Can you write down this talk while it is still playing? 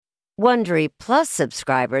Wondery Plus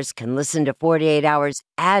subscribers can listen to 48 Hours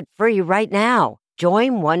ad-free right now.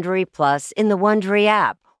 Join Wondery Plus in the Wondery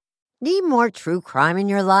app. Need more true crime in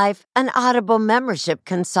your life? An Audible membership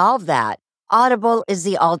can solve that. Audible is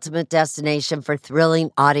the ultimate destination for thrilling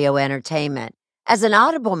audio entertainment. As an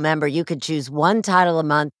Audible member, you can choose one title a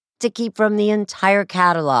month to keep from the entire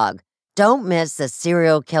catalog. Don't miss The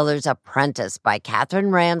Serial Killer's Apprentice by Katherine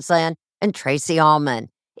Ramsland and Tracy Ullman.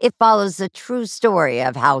 It follows the true story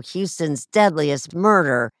of how Houston's deadliest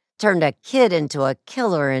murder turned a kid into a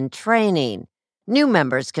killer in training. New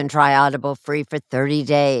members can try Audible free for 30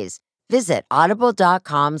 days. Visit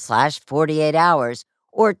audible.com/48 hours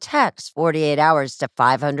or text 48 hours to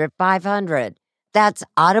 500-500. That's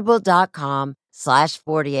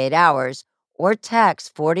audible.com/48 hours or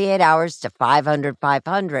text 48 hours to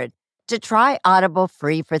 500-500 to try Audible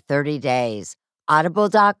free for 30 days.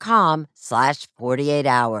 Audible.com/48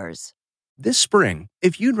 hours. This spring,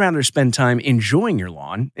 if you'd rather spend time enjoying your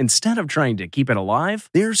lawn instead of trying to keep it alive,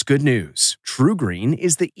 there's good news. True Green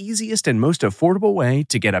is the easiest and most affordable way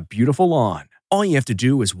to get a beautiful lawn. All you have to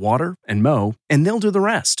do is water and mow, and they'll do the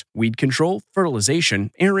rest. Weed control,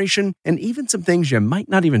 fertilization, aeration, and even some things you might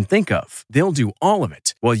not even think of. They'll do all of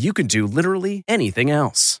it, while you can do literally anything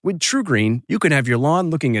else. With True Green, you can have your lawn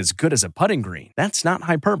looking as good as a putting green. That's not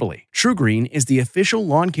hyperbole. True Green is the official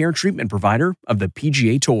lawn care treatment provider of the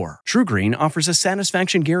PGA Tour. True Green offers a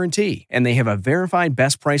satisfaction guarantee, and they have a verified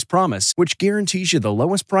best price promise, which guarantees you the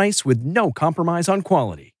lowest price with no compromise on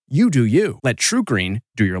quality. You do you. Let True Green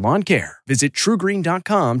do your lawn care. Visit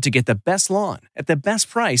TrueGreen.com to get the best lawn at the best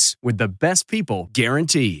price with the best people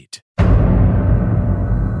guaranteed.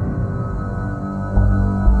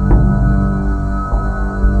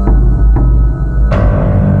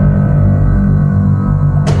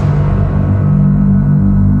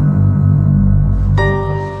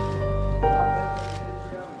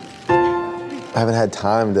 I haven't had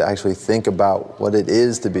time to actually think about what it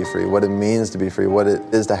is to be free, what it means to be free, what it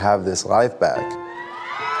is to have this life back.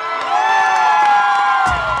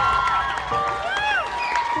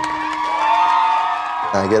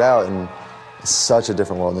 I get out and it's such a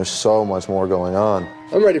different world. There's so much more going on.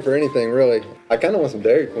 I'm ready for anything, really. I kind of want some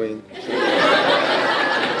Dairy Queen.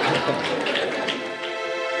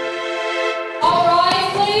 All right,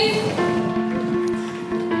 please.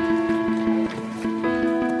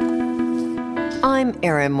 I'm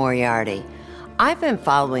Erin Moriarty. I've been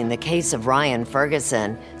following the case of Ryan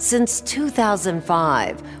Ferguson since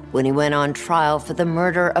 2005, when he went on trial for the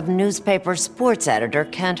murder of newspaper sports editor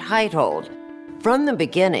Kent Heithold. From the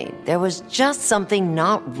beginning, there was just something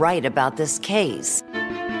not right about this case.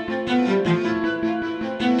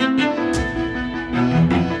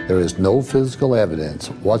 There is no physical evidence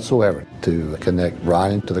whatsoever to connect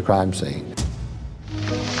Ryan to the crime scene.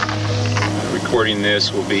 Recording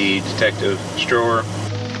this will be Detective Strower.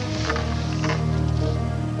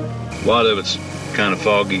 A lot of it's kind of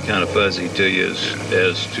foggy, kind of fuzzy to you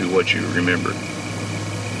as to what you remember.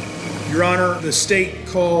 Your Honor, the state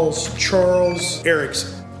calls Charles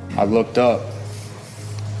Erickson. I looked up,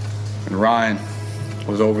 and Ryan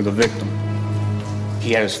was over the victim.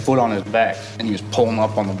 He had his foot on his back, and he was pulling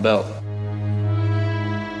up on the belt.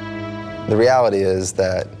 The reality is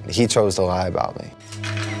that he chose to lie about me.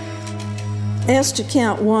 As to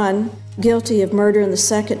count one, guilty of murder in the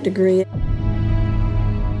second degree.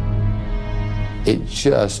 It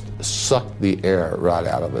just sucked the air right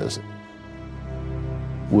out of us.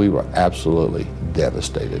 We were absolutely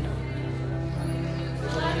devastated.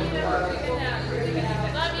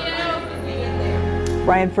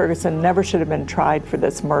 Ryan Ferguson never should have been tried for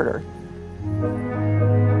this murder.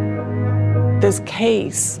 This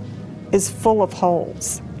case is full of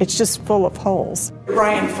holes. It's just full of holes.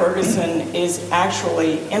 Ryan Ferguson is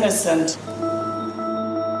actually innocent.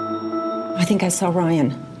 I think I saw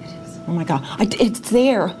Ryan. Oh my God, it's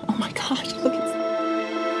there. Oh my gosh, look at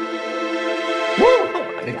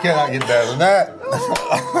It cannot get better than that.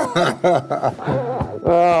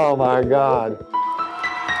 Oh my God.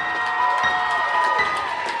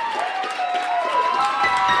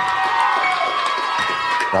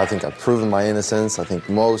 I think I've proven my innocence. I think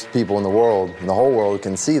most people in the world, in the whole world,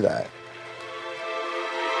 can see that.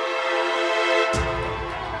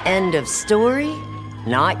 End of story?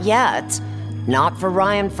 Not yet. Not for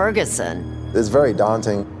Ryan Ferguson. It's very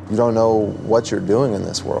daunting. You don't know what you're doing in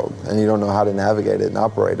this world, and you don't know how to navigate it and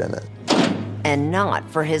operate in it. And not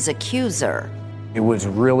for his accuser. It was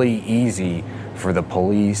really easy for the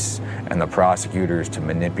police and the prosecutors to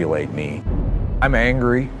manipulate me. I'm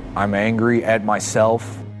angry. I'm angry at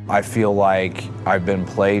myself. I feel like I've been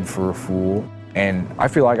played for a fool, and I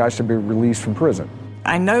feel like I should be released from prison.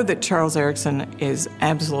 I know that Charles Erickson is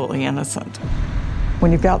absolutely innocent.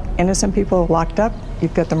 When you've got innocent people locked up,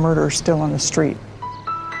 you've got the murderer still on the street.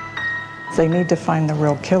 They need to find the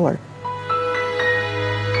real killer.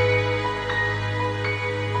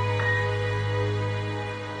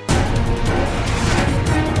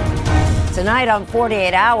 Tonight on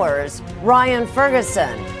 48 Hours, Ryan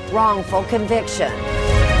Ferguson, wrongful conviction.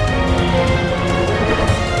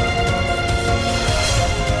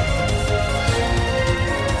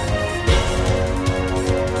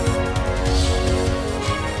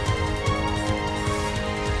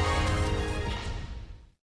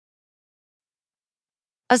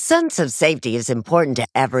 A sense of safety is important to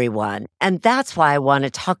everyone, and that's why I want to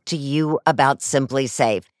talk to you about Simply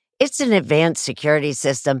Safe. It's an advanced security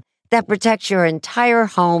system that protects your entire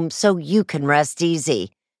home so you can rest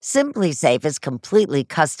easy. Simply Safe is completely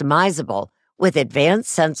customizable with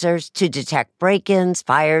advanced sensors to detect break-ins,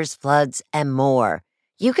 fires, floods, and more.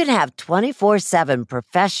 You can have 24/7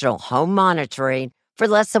 professional home monitoring for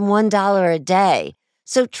less than $1 a day.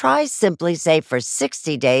 So try Simply Safe for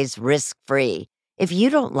 60 days risk-free. If you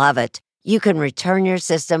don't love it, you can return your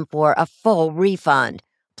system for a full refund.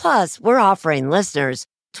 Plus, we're offering listeners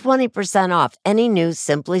 20% off any new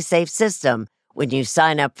Simply Safe system when you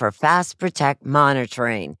sign up for Fast Protect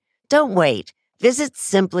monitoring. Don't wait. Visit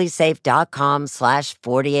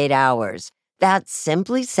simplysafe.com/48 hours. That's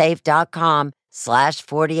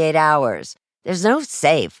simplysafe.com/48 hours. There's no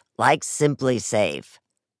safe like Simply Safe.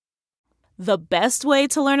 The best way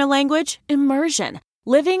to learn a language? Immersion.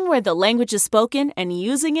 Living where the language is spoken and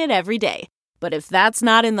using it every day. But if that's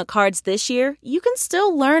not in the cards this year, you can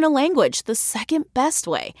still learn a language the second best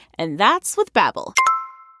way, and that's with Babbel.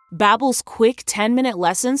 Babbel's quick 10-minute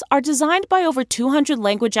lessons are designed by over 200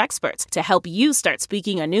 language experts to help you start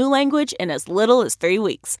speaking a new language in as little as 3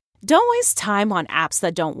 weeks. Don't waste time on apps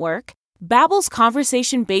that don't work. Babbel's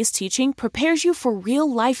conversation-based teaching prepares you for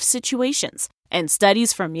real-life situations. And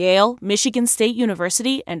studies from Yale, Michigan State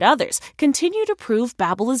University, and others continue to prove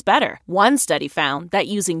Babbel is better. One study found that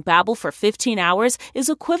using Babbel for 15 hours is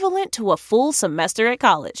equivalent to a full semester at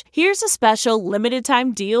college. Here's a special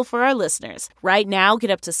limited-time deal for our listeners. Right now, get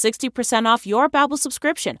up to 60% off your Babbel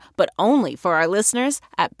subscription, but only for our listeners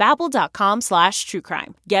at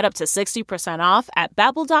Babbel.com/truecrime. Get up to 60% off at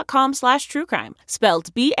Babbel.com/truecrime.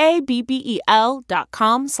 Spelled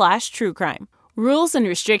BABBEL.com/truecrime. Rules and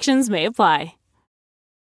restrictions may apply.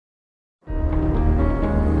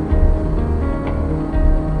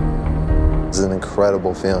 It's an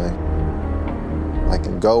incredible feeling. I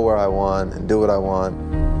can go where I want and do what I want.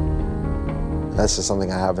 That's just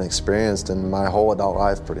something I haven't experienced in my whole adult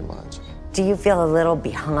life, pretty much. Do you feel a little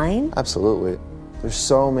behind? Absolutely. There's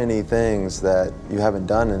so many things that you haven't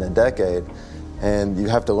done in a decade, and you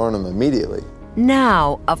have to learn them immediately.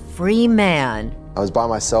 Now, a free man. I was by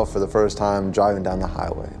myself for the first time driving down the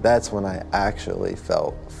highway. That's when I actually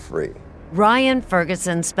felt free. Ryan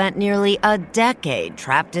Ferguson spent nearly a decade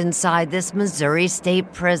trapped inside this Missouri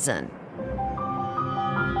state prison.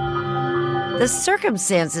 The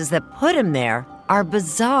circumstances that put him there are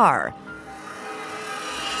bizarre.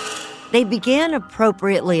 They began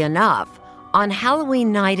appropriately enough on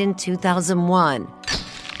Halloween night in 2001.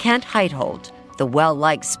 Kent Heitholt, the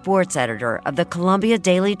well-liked sports editor of the Columbia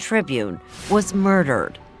Daily Tribune, was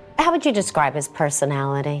murdered. How would you describe his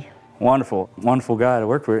personality? Wonderful guy to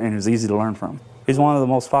work with, and he was easy to learn from. He's one of the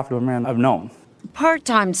most popular men I've known.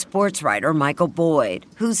 Part-time sports writer Michael Boyd,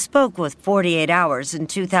 who spoke with 48 Hours in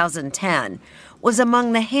 2010, was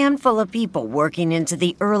among the handful of people working into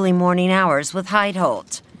the early morning hours with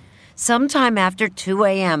Heitholt. Sometime after 2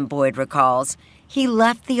 a.m., Boyd recalls, he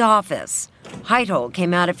left the office. Heitholt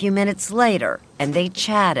came out a few minutes later, and they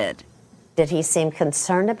chatted. Did he seem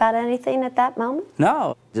concerned about anything at that moment?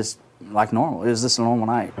 No, just like normal. It was just a normal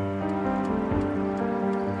night.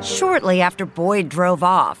 Shortly after Boyd drove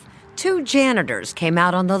off, 2 janitors came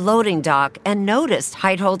out on the loading dock and noticed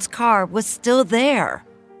Heitholt's car was still there.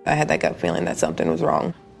 I had that gut feeling that something was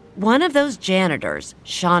wrong. One of those janitors,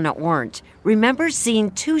 Shauna Ornt, remembers seeing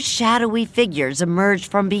 2 shadowy figures emerge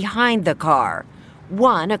from behind the car.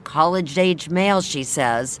 One, a college-age male, she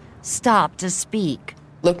says, stopped to speak.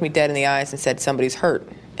 Looked me dead in the eyes and said, "Somebody's hurt,"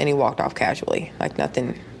 and he walked off casually, like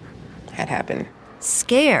nothing had happened.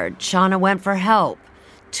 Scared, Shauna went for help.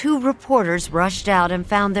 2 reporters rushed out and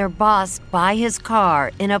found their boss by his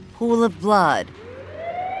car in a pool of blood.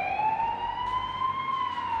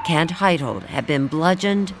 Kent Heitholt had been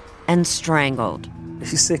bludgeoned and strangled.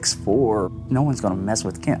 He's 6'4". No one's going to mess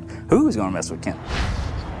with Kent. Who's going to mess with Kent?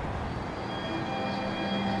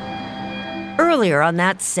 Earlier on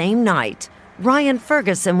that same night, Ryan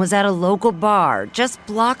Ferguson was at a local bar just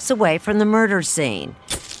blocks away from the murder scene.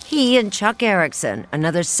 He and Chuck Erickson,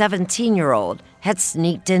 another 17-year-old, had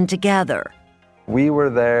sneaked in together. We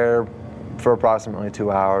were there for approximately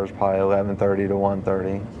 2 hours, probably 11:30 to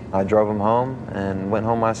 1:30. I drove him home and went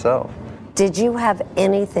home myself. Did you have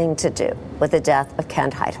anything to do with the death of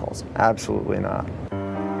Kent Heitholt? Absolutely not.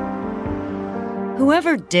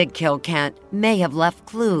 Whoever did kill Kent may have left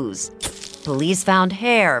clues. Police found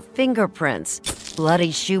hair, fingerprints, bloody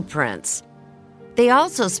shoe prints. They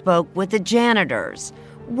also spoke with the janitors.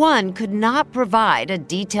 One could not provide a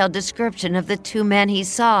detailed description of the two men he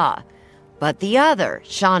saw, but the other,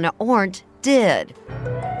 Shauna Ornt, did.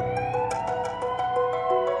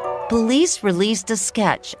 Police released a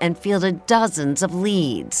sketch and fielded dozens of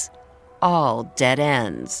leads, all dead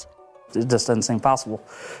ends. It just doesn't seem possible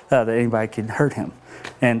that anybody could hurt him.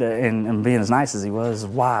 And being as nice as he was,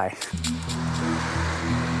 why?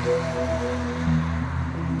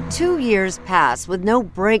 2 years passed with no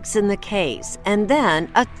breaks in the case, and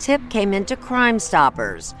then a tip came into Crime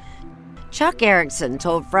Stoppers. Chuck Erickson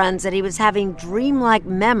told friends that he was having dreamlike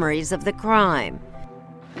memories of the crime.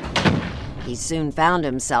 He soon found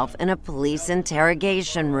himself in a police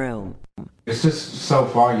interrogation room. It's just so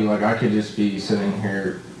foggy, like I could just be sitting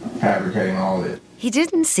here fabricating all of it. He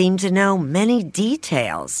didn't seem to know many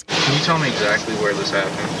details. Can you tell me exactly where this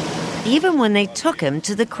happened? Even when they took him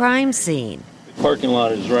to the crime scene. The parking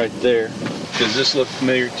lot is right there. Does this look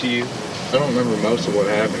familiar to you? I don't remember most of what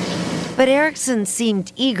happened. But Erickson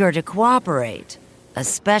seemed eager to cooperate,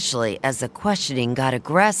 especially as the questioning got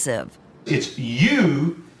aggressive. It's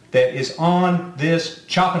you that is on this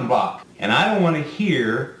chopping block, and I don't want to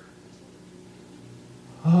hear,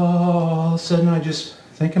 all of a sudden I just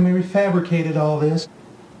think I maybe fabricated all this.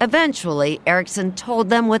 Eventually, Erickson told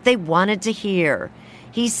them what they wanted to hear.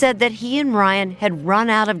 He said that he and Ryan had run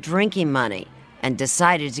out of drinking money and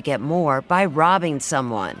decided to get more by robbing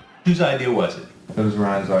someone. Whose idea was it? It was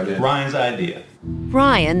Ryan's idea. Ryan's idea.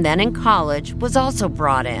 Ryan, then in college, was also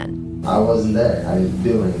brought in. I wasn't there. I didn't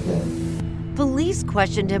do anything. Police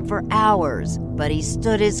questioned him for hours, but he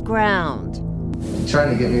stood his ground. You're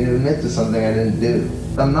trying to get me to admit to something I didn't do.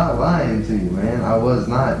 I'm not lying to you, man. I was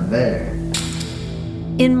not there.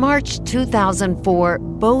 In March 2004,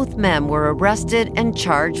 both men were arrested and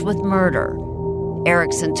charged with murder.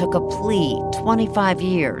 Erickson took a plea, 25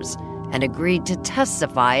 years, and agreed to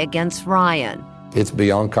testify against Ryan. It's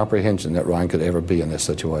beyond comprehension that Ryan could ever be in this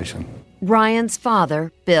situation. Ryan's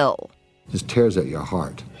father, Bill. It just tears at your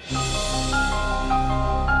heart.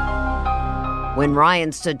 When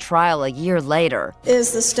Ryan stood trial a year later,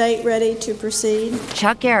 Is the state ready to proceed?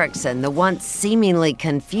 Chuck Erickson, the once seemingly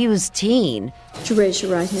confused teen, Would you raise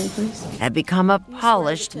your right hand, please? had become a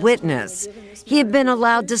polished witness. He had been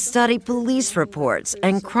allowed to study police reports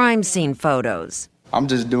and crime scene photos. I'm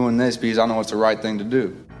just doing this because I know it's the right thing to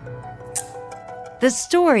do. The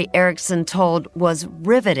story Erickson told was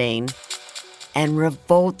riveting and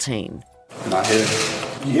revolting. And I hit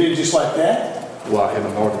him. You hit it just like that? Well, I hit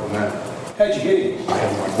him harder than that. How'd you hit him? I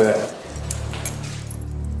hit him like that.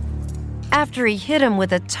 After he hit him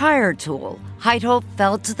with a tire tool, Heitholt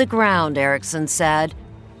fell to the ground, Erickson said.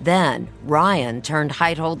 Then Ryan turned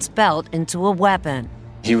Heitholt's belt into a weapon.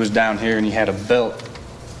 He was down here and he had a belt.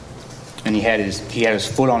 And he had his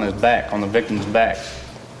foot on his back, on the victim's back.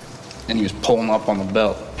 And he was pulling up on the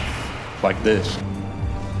belt like this.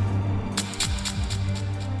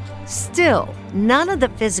 Still, none of the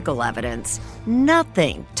physical evidence,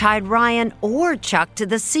 nothing tied Ryan or Chuck to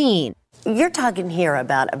the scene. You're talking here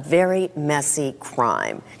about a very messy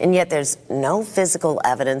crime, and yet there's no physical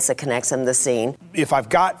evidence that connects them to the scene. If I've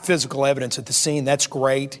got physical evidence at the scene, that's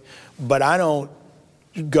great, but I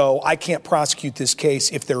can't prosecute this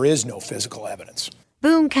case if there is no physical evidence.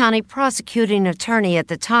 Boone County prosecuting attorney at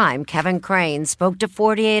the time, Kevin Crane, spoke to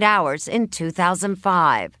 48 Hours in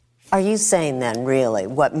 2005. Are you saying then, really,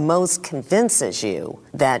 what most convinces you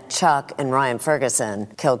that Chuck and Ryan Ferguson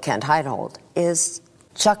killed Kent Heitholt is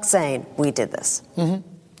Chuck saying, we did this? Mm-hmm.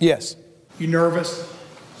 Yes. You nervous?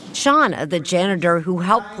 Shauna, the janitor who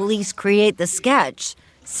helped police create the sketch,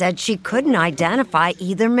 said she couldn't identify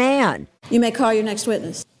either man. You may call your next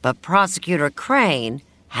witness. But prosecutor Crane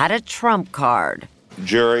had a trump card.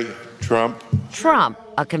 Jerry Trump. Trump,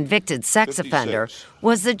 a convicted sex 56. offender,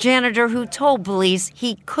 was the janitor who told police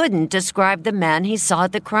he couldn't describe the men he saw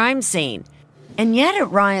at the crime scene. And yet at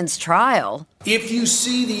Ryan's trial... If you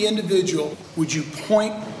see the individual, would you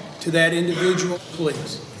point to that individual,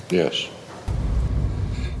 please? Yes.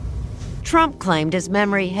 Trump claimed his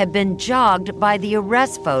memory had been jogged by the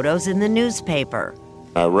arrest photos in the newspaper.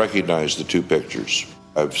 I recognize the two pictures.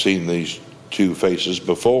 I've seen these two faces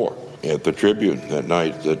before. at the Tribune that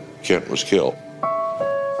night that Kent was killed.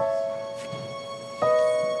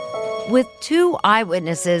 With 2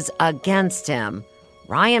 eyewitnesses against him,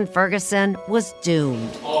 Ryan Ferguson was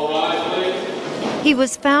doomed. All rise, please. He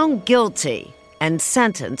was found guilty and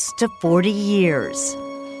sentenced to 40 years.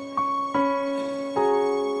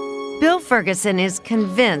 Bill Ferguson is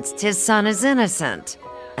convinced his son is innocent,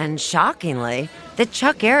 and shockingly, that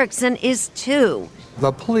Chuck Erickson is too.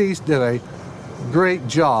 The police did a great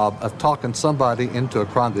job of talking somebody into a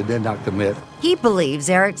crime they did not commit. He believes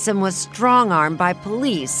Erickson was strong-armed by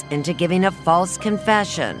police into giving a false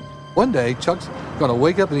confession. One day, Chuck's going to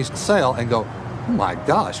wake up in his cell and go, "Oh my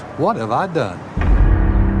gosh, what have I done?"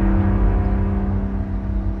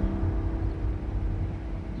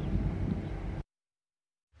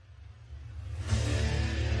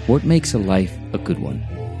 What makes a life a good one?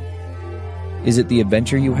 Is it the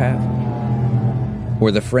adventure you have?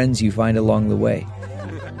 Or the friends you find along the way?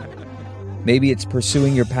 Maybe it's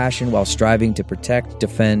pursuing your passion while striving to protect,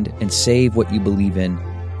 defend, and save what you believe in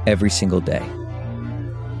every single day.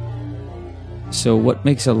 So what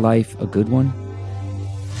makes a life a good one?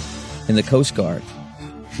 In the Coast Guard,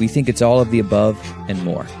 we think it's all of the above and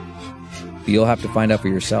more. But you'll have to find out for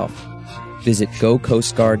yourself. Visit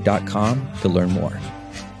gocoastguard.com to learn more.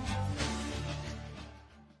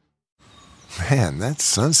 Man, that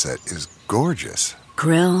sunset is gorgeous.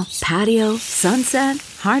 Grill, patio, sunset.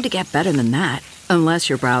 Hard to get better than that. Unless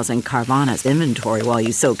you're browsing Carvana's inventory while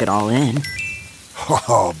you soak it all in.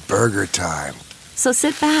 Oh, burger time. So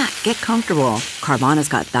sit back, get comfortable. Carvana's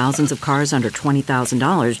got thousands of cars under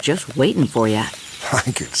 $20,000 just waiting for you.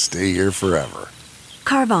 I could stay here forever.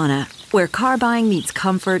 Carvana, where car buying meets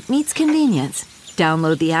comfort meets convenience.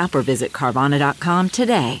 Download the app or visit Carvana.com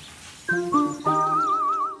today.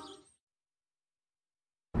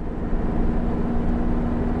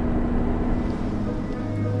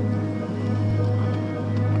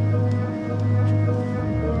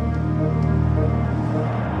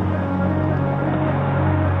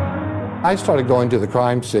 I started going to the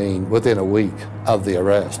crime scene within a week of the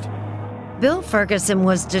arrest. Bill Ferguson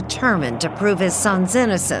was determined to prove his son's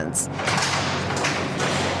innocence.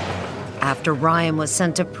 After Ryan was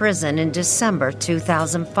sent to prison in December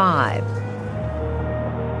 2005.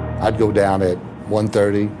 I'd go down at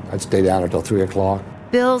 1:30. I'd stay down until 3 o'clock.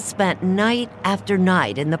 Bill spent night after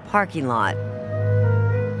night in the parking lot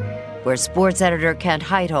where sports editor Kent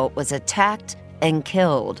Heitholt was attacked and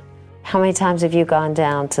killed. How many times have you gone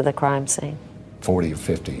down to the crime scene? 40 or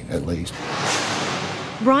 50 at least.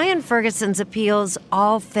 Ryan Ferguson's appeals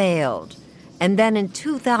all failed. And then in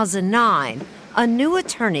 2009, a new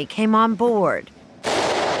attorney came on board.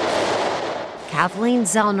 Kathleen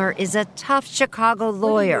Zellner is a tough Chicago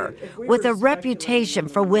lawyer with a reputation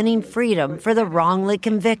for winning freedom for the wrongly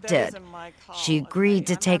convicted. She agreed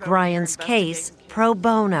to take Ryan's case pro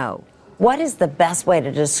bono. What is the best way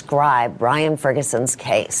to describe Ryan Ferguson's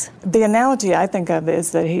case? The analogy I think of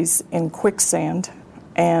is that he's in quicksand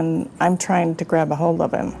and I'm trying to grab a hold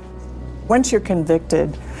of him. Once you're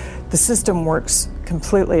convicted, the system works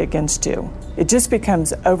completely against you. It just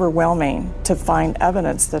becomes overwhelming to find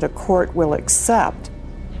evidence that a court will accept.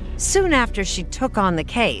 Soon after she took on the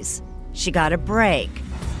case, she got a break.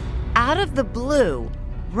 Out of the blue,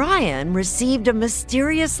 Ryan received a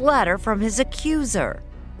mysterious letter from his accuser.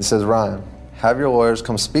 It says, "Ryan, have your lawyers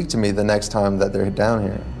come speak to me the next time that they're down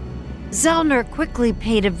here." Zellner quickly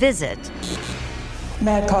paid a visit.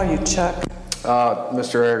 May I call you Chuck?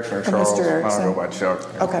 Mr. Erickson or Charles. Mr. Erickson. I don't go by Chuck.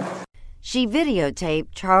 Okay. She videotaped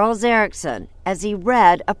Charles Erickson as he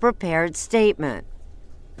read a prepared statement.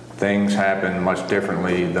 Things happened much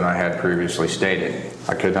differently than I had previously stated.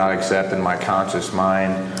 I could not accept in my conscious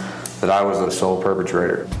mind that I was the sole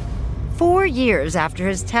perpetrator. 4 years after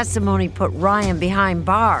his testimony put Ryan behind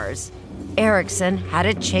bars, Erickson had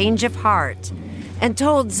a change of heart and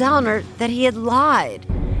told Zellner that he had lied.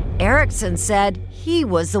 Erickson said he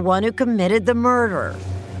was the one who committed the murder.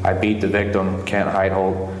 I beat the victim, Kent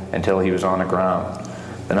Heitholt, until he was on the ground.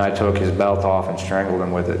 Then I took his belt off and strangled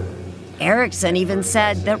him with it. Erickson even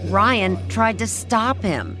said that Ryan tried to stop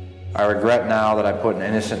him. I regret now that I put an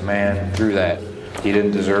innocent man through that. He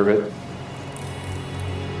didn't deserve it.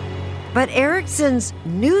 But Erickson's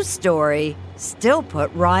new story still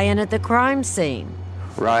put Ryan at the crime scene.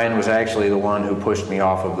 Ryan was actually the one who pushed me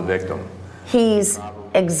off of the victim. He's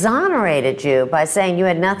exonerated you by saying you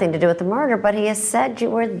had nothing to do with the murder, but he has said you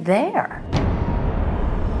were there.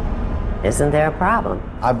 Isn't there a problem?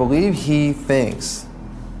 I believe he thinks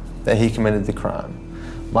that he committed the crime.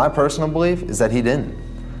 My personal belief is that he didn't.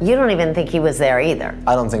 You don't even think he was there either.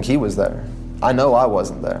 I don't think he was there. I know I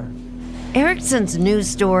wasn't there. Erickson's new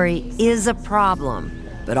story is a problem,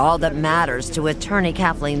 But all that matters to attorney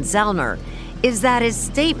Kathleen Zellner is that his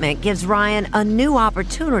statement gives Ryan a new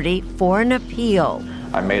opportunity for an appeal.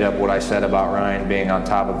 I made up what I said about Ryan being on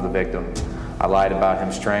top of the victim. I lied about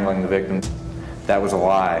him strangling the victim. That was a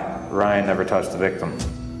lie. Ryan never touched the victim.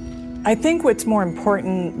 I think what's more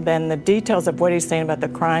important than the details of what he's saying about the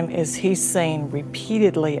crime is he's saying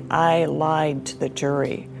repeatedly, I lied to the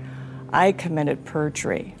jury. I committed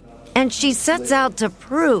perjury. And she sets out to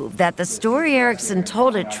prove that the story Erickson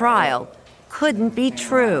told at trial couldn't be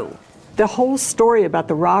true. The whole story about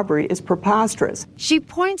the robbery is preposterous. She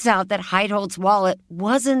points out that Heithold's wallet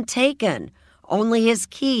wasn't taken. Only his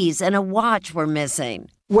keys and a watch were missing.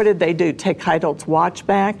 What did they do, take Heithold's watch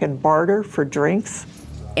back and barter for drinks?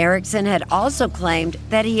 Erickson had also claimed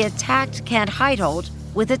that he attacked Kent Heithold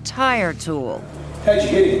with a tire tool. How'd you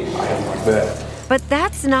hit him? I hit him like that. But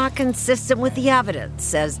that's not consistent with the evidence,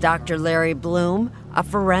 says Dr. Larry Bloom, a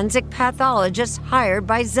forensic pathologist hired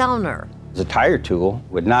by Zellner. The tire tool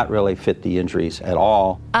would not really fit the injuries at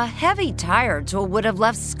all. A heavy tire tool would have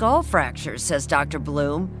left skull fractures, says Dr.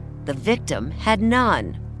 Bloom. The victim had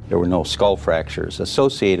none. There were no skull fractures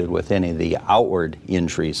associated with any of the outward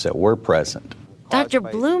injuries that were present. Dr.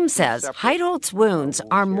 Bloom says Heithold's wounds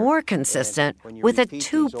are more consistent with a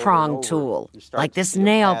two-pronged tool, like this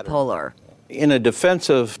nail puller. In a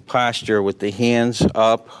defensive posture with the hands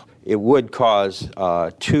up, it would cause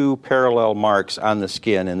two parallel marks on the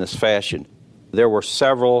skin in this fashion. There were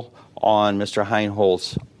several on Mr.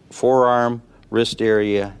 Heithold's forearm, wrist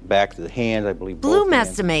area, back of the hand, I believe. Bloom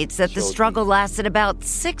estimates that the struggle lasted about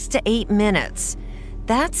 6 to 8 minutes.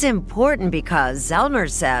 That's important because Zellner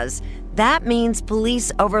says that means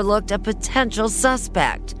police overlooked a potential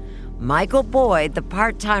suspect. Michael Boyd, the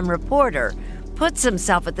part-time reporter, puts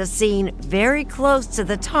himself at the scene very close to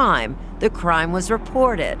the time the crime was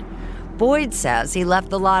reported. Boyd says he left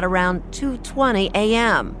the lot around 2:20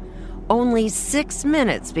 a.m., only 6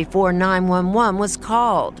 minutes before 911 was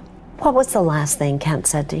called. What was the last thing Kent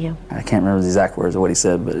said to you? I can't remember the exact words of what he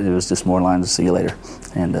said, but it was just more lines of "see you later,"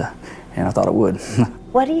 and I thought it would.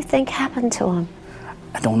 What do you think happened to him?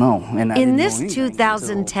 I don't know. In this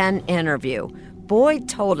 2010 interview, Boyd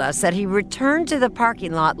told us that he returned to the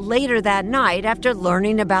parking lot later that night after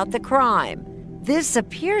learning about the crime. This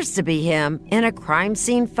appears to be him in a crime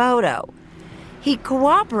scene photo. He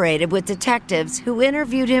cooperated with detectives who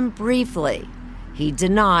interviewed him briefly. He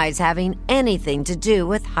denies having anything to do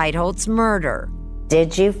with Heithold's murder.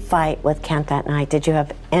 Did you fight with Kent that night? Did you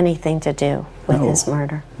have anything to do with his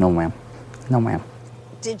murder? No, ma'am. No, ma'am.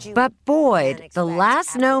 But Boyd, the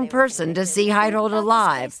last known person to see Heithold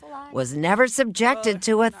alive, was never subjected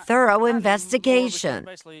to a thorough investigation.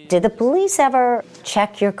 Did the police ever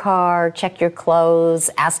check your car, check your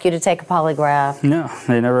clothes, ask you to take a polygraph? No,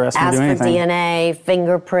 they never asked me to do anything. Ask for DNA,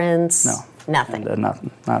 fingerprints? No. Nothing?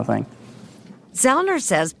 Nothing, not a thing. Zellner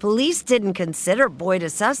says police didn't consider Boyd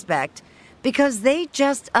a suspect because they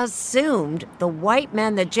just assumed the white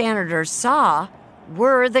men the janitors saw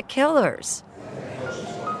were the killers.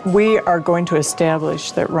 We are going to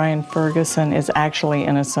establish that Ryan Ferguson is actually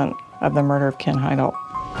innocent of the murder of Kent Heithold.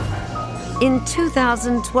 In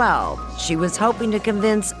 2012, she was hoping to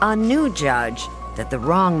convince a new judge that the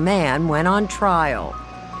wrong man went on trial.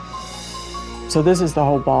 So this is the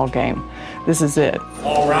whole ball game. This is it.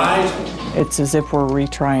 All rise. It's as if we're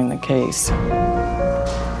retrying the case.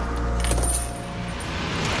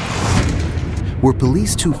 Were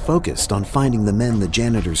police too focused on finding the men the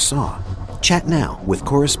janitors saw? Chat now with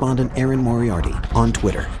correspondent Erin Moriarty on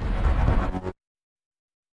Twitter.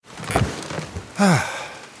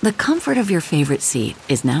 The comfort of your favorite seat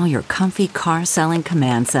is now your comfy car-selling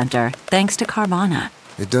command center, thanks to Carvana.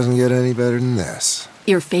 It doesn't get any better than this.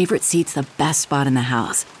 Your favorite seat's the best spot in the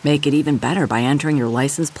house. Make it even better by entering your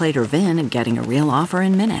license plate or VIN and getting a real offer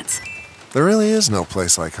in minutes. There really is no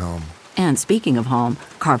place like home. And speaking of home,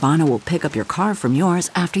 Carvana will pick up your car from yours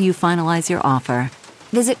after you finalize your offer.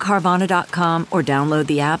 Visit Carvana.com or download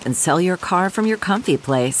the app and sell your car from your comfy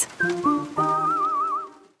place.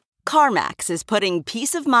 CarMax is putting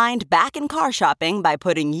peace of mind back in car shopping by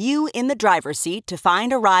putting you in the driver's seat to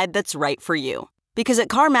find a ride that's right for you. Because at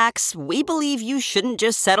CarMax, we believe you shouldn't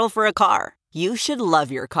just settle for a car. You should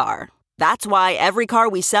love your car. That's why every car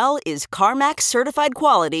we sell is CarMax certified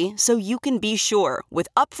quality, so you can be sure with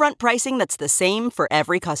upfront pricing that's the same for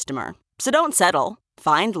every customer. So don't settle.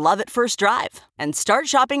 Find love at first drive and start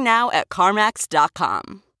shopping now at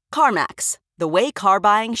CarMax.com. CarMax, the way car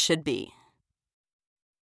buying should be.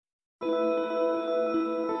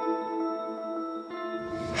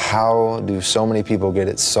 How do so many people get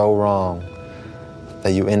it so wrong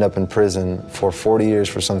that you end up in prison for 40 years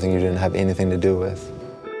for something you didn't have anything to do with?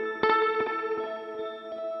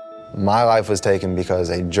 My life was taken because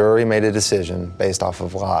a jury made a decision based off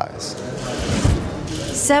of lies.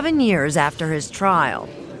 7 years after his trial,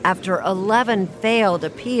 after 11 failed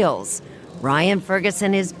appeals, Ryan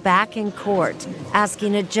Ferguson is back in court,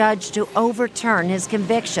 asking a judge to overturn his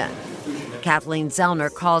conviction. Kathleen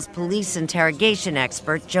Zellner calls police interrogation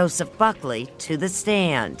expert Joseph Buckley to the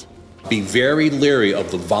stand. Be very leery of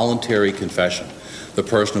the voluntary confession, the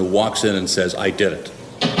person who walks in and says, I did it,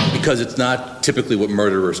 because it's not typically what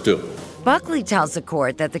murderers do. Buckley tells the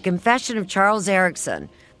court that the confession of Charles Erickson,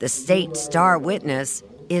 the state's star witness,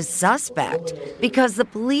 is suspect because the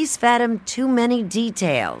police fed him too many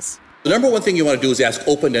details. The number one thing you want to do is ask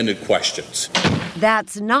open-ended questions.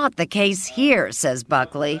 That's not the case here, says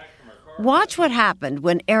Buckley. Watch what happened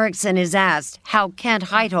when Erickson is asked how Kent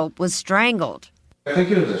Heitholt was strangled. I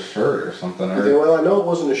think it was a shirt or something. Okay, well, I know it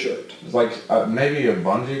wasn't a shirt. It's like maybe a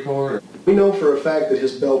bungee cord. We know for a fact that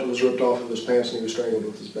his belt was ripped off of his pants and he was strangled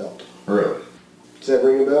with his belt. Really? Does that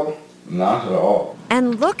ring a bell? Not at all.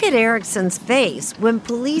 And look at Erickson's face when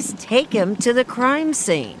police take him to the crime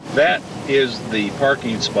scene. That is the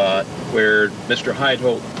parking spot where Mr.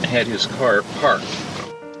 Heitholt had his car parked.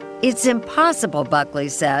 It's impossible, Buckley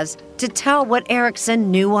says, to tell what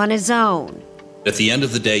Erickson knew on his own. At the end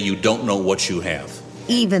of the day, you don't know what you have.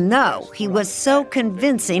 Even though he was so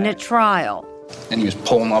convincing at trial. And he was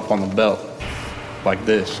pulling up on the belt like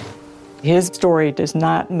this. His story does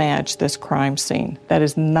not match this crime scene. That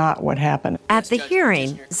is not what happened. At the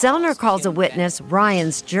hearing, Zellner calls a witness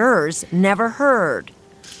Ryan's jurors never heard.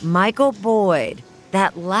 Michael Boyd,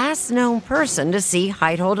 that last known person to see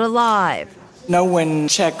Heitholt alive. No one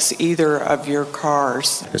checks either of your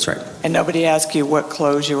cars. That's right. And nobody asked you what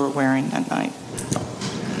clothes you were wearing that night.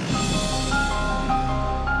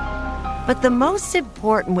 But the most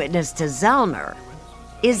important witness to Zellner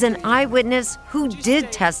is an eyewitness who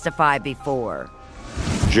did testify before.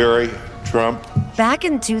 Jerry Trump. Back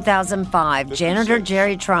in 2005, janitor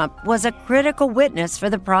Jerry Trump was a critical witness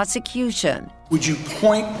for the prosecution. Would you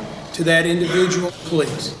point to that individual,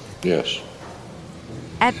 please? Yes.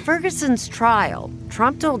 At Ferguson's trial,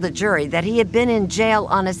 Trump told the jury that he had been in jail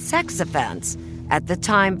on a sex offense at the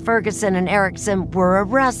time Ferguson and Erickson were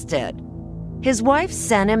arrested. His wife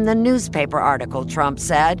sent him the newspaper article, Trump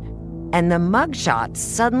said, and the mugshot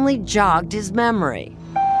suddenly jogged his memory.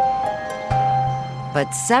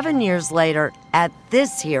 But 7 years later, at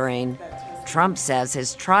this hearing, Trump says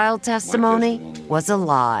his trial testimony was a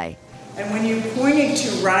lie. And when you pointed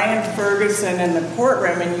to Ryan Ferguson in the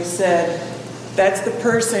courtroom and you said, that's the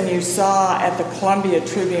person you saw at the Columbia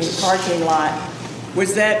Tribune parking lot,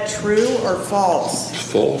 was that true or false?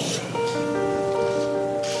 False.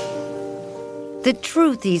 The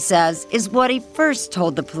truth, he says, is what he first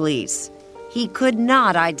told the police. He could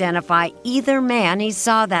not identify either man he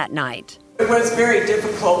saw that night. It was very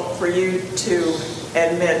difficult for you to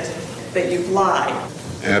admit that you've lied.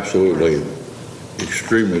 Absolutely,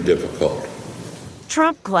 extremely difficult.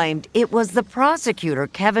 Trump claimed it was the prosecutor,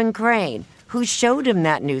 Kevin Crane, who showed him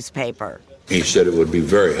that newspaper. He said it would be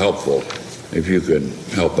very helpful if you could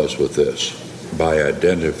help us with this by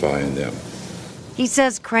identifying them. He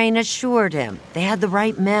says Crane assured him they had the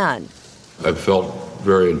right men. I felt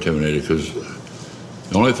very intimidated because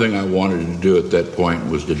the only thing I wanted to do at that point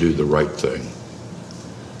was to do the right thing.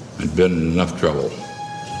 I'd been in enough trouble.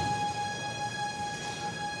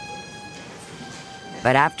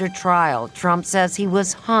 But after trial, Trump says he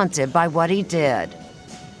was haunted by what he did.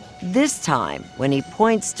 This time, when he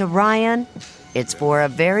points to Ryan, it's for a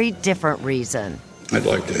very different reason. I'd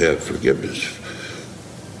like to have forgiveness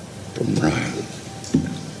from Ryan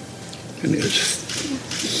and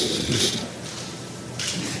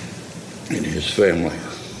his family.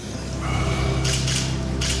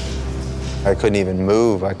 I couldn't even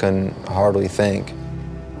move. I couldn't hardly think.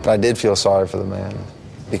 But I did feel sorry for the man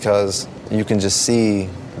because you can just see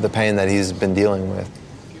the pain that he's been dealing with.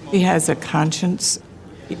 He has a conscience.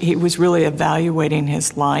 He was really evaluating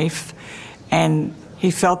his life, and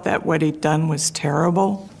he felt that what he'd done was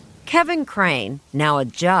terrible. Kevin Crane, now a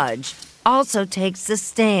judge, also takes the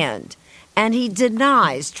stand, and he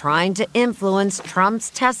denies trying to influence Trump's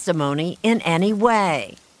testimony in any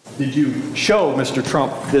way. Did you show Mr.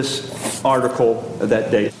 Trump this article that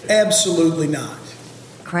day? Absolutely not.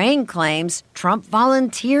 Crane claims Trump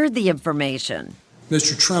volunteered the information.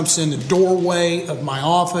 Mr. Trump's in the doorway of my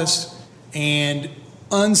office, and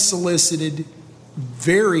unsolicited,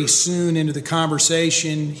 very soon into the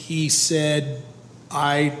conversation, he said,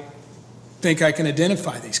 I think I can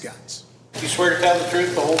identify these guys. You swear to tell the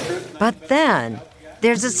truth, the whole truth? But then,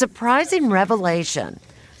 there's a surprising revelation,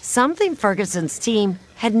 something Ferguson's team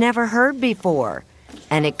had never heard before.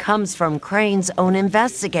 And it comes from Crane's own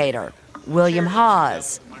investigator, William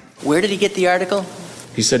Hawes. Where did he get the article?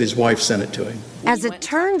 He said his wife sent it to him. As it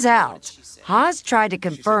turns out, Hawes tried to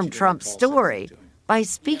confirm Trump's story by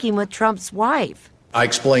speaking with Trump's wife. I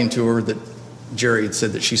explained to her that Jerry had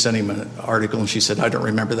said that she sent him an article, and she said, I don't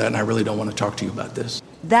remember that, and I really don't want to talk to you about this.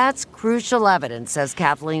 That's crucial evidence, says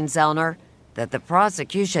Kathleen Zellner, that the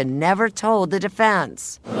prosecution never told the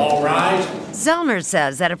defense. All rise. Zellner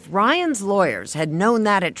says that if Ryan's lawyers had known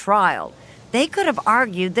that at trial, they could have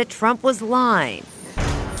argued that Trump was lying.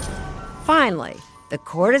 Finally, the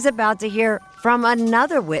court is about to hear from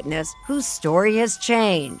another witness whose story has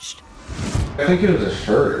changed. I think it was a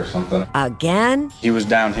shirt or something. Again. He was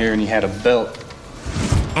down here and he had a belt.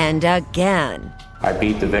 And again. I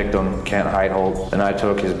beat the victim, Kent Heitholt, and I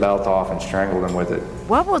took his belt off and strangled him with it.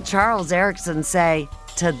 What will Charles Erickson say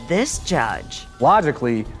to this judge?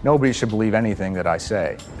 Logically, nobody should believe anything that I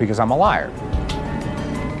say because I'm a liar.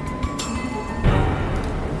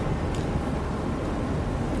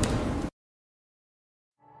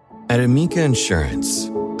 At Amica Insurance,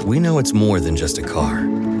 we know it's more than just a car.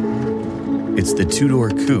 It's the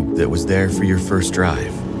two-door coupe that was there for your first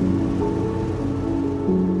drive.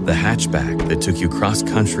 The hatchback that took you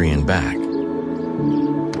cross-country and back.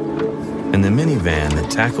 And the minivan that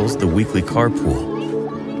tackles the weekly carpool.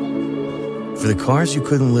 For the cars you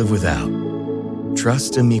couldn't live without,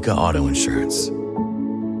 trust Amica Auto Insurance.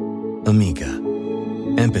 Amica.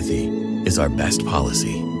 Empathy is our best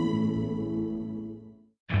policy.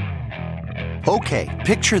 Okay,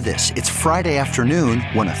 picture this. It's Friday afternoon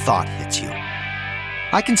when a thought hits you.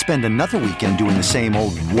 I can spend another weekend doing the same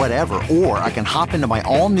old whatever, or I can hop into my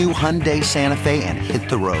all-new Hyundai Santa Fe and hit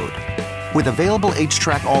the road. With available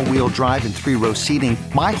H-Track all-wheel drive and 3-row seating,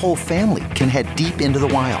 my whole family can head deep into the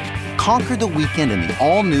wild. Conquer the weekend in the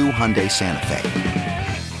all-new Hyundai Santa Fe.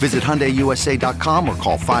 Visit HyundaiUSA.com or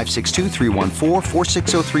call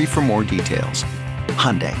 562-314-4603 for more details.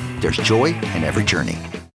 Hyundai, there's joy in every journey.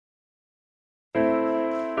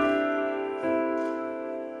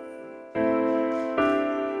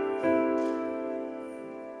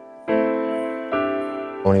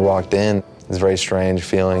 When he walked in, it was a very strange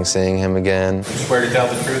feeling seeing him again. You swear to tell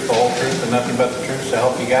the truth, the whole truth, and nothing but the truth, so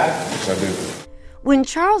help you God? Yes, I do. When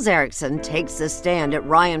Charles Erickson takes the stand at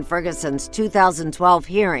Ryan Ferguson's 2012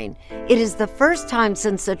 hearing, it is the first time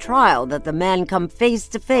since the trial that the men come face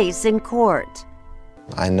to face in court.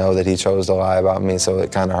 I know that he chose to lie about me, so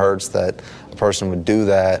it kind of hurts that a person would do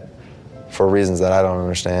that for reasons that I don't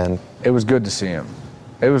understand. It was good to see him.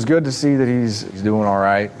 It was good to see that he's doing all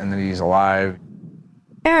right and that he's alive.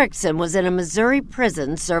 Erickson was in a Missouri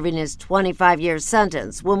prison serving his 25-year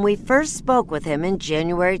sentence when we first spoke with him in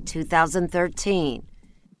January 2013.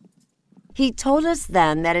 He told us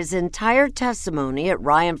then that his entire testimony at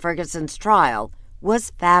Ryan Ferguson's trial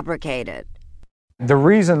was fabricated. The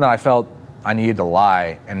reason that I felt I needed to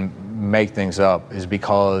lie and make things up is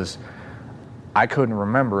because I couldn't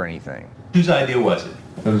remember anything. Whose idea was it?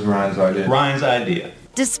 It was Ryan's idea. Ryan's idea.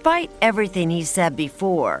 Despite everything he said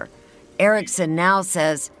before, Erickson now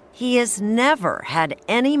says he has never had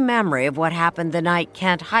any memory of what happened the night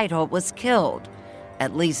Kent Heitholt was killed,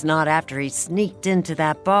 at least not after he sneaked into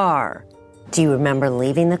that bar. Do you remember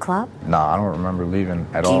leaving the club? No, I don't remember leaving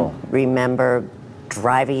at all. all. Do you remember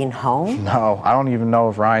driving home? No, I don't even know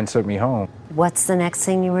if Ryan took me home. What's the next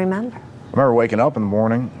thing you remember? I remember waking up in the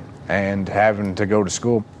morning and having to go to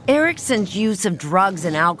school. Erickson's use of drugs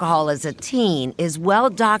and alcohol as a teen is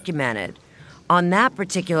well documented. On that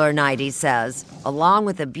particular night, he says, along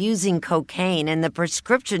with abusing cocaine and the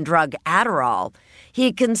prescription drug Adderall, he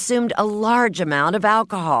had consumed a large amount of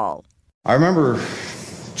alcohol. I remember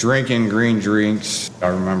drinking green drinks. I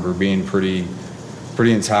remember being pretty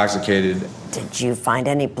intoxicated. Did you find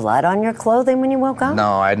any blood on your clothing when you woke up?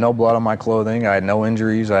 No, I had no blood on my clothing. I had no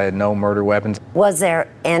injuries. I had no murder weapons. Was there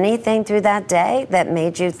anything through that day that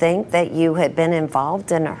made you think that you had been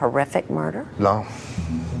involved in a horrific murder? No.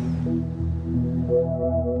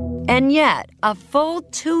 And yet, a full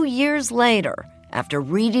 2 years later, after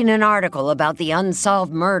reading an article about the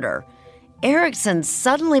unsolved murder, Erickson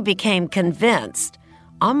suddenly became convinced,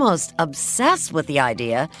 almost obsessed with the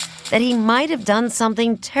idea, that he might have done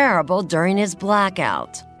something terrible during his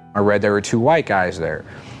blackout. I read there were 2 white guys there,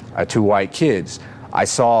 2 white kids. I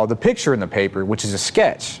saw the picture in the paper, which is a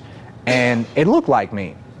sketch, and it looked like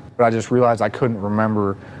me. But I just realized I couldn't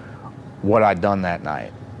remember what I'd done that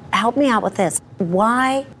night. Help me out with this.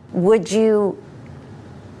 Why would you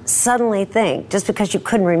suddenly think, just because you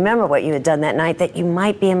couldn't remember what you had done that night, that you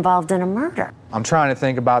might be involved in a murder? I'm trying to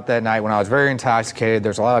think about that night when I was very intoxicated.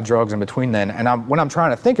 There's a lot of drugs in between then. And when I'm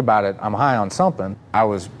trying to think about it, I'm high on something. I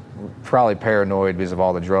was probably paranoid because of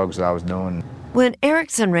all the drugs that I was doing. When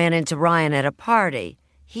Erickson ran into Ryan at a party,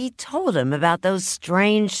 he told him about those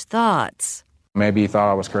strange thoughts. Maybe he thought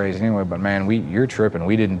I was crazy anyway, but man, you're tripping.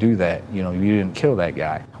 We didn't do that. You didn't kill that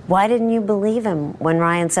guy. Why didn't you believe him when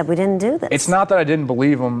Ryan said we didn't do this? It's not that I didn't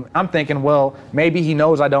believe him. I'm thinking, well, maybe he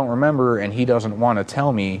knows I don't remember and he doesn't want to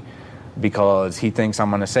tell me because he thinks I'm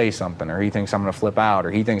going to say something, or he thinks I'm going to flip out,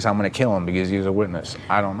 or he thinks I'm going to kill him because he's a witness.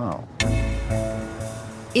 I don't know.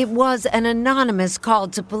 It was an anonymous call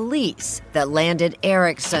to police that landed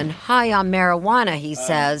Erickson high on marijuana, he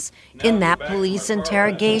says, in that police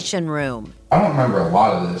interrogation room. I don't remember a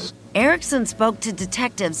lot of this. Erickson spoke to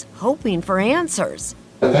detectives hoping for answers.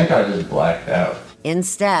 I think I just blacked out.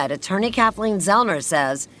 Instead, attorney Kathleen Zellner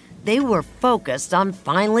says they were focused on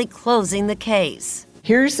finally closing the case.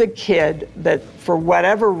 Here's a kid that, for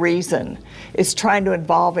whatever reason, is trying to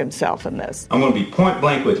involve himself in this. I'm going to be point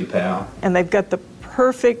blank with you, pal. And they've got the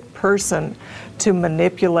perfect person to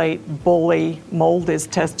manipulate, bully, mold his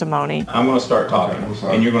testimony. I'm going to start talking,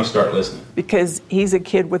 and you're going to start listening. Because he's a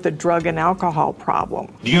kid with a drug and alcohol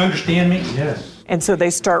problem. Do you understand me? Yes. And so they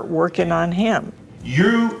start working on him.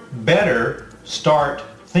 You better start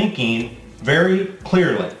thinking very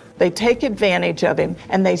clearly. They take advantage of him,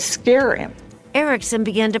 and they scare him. Erickson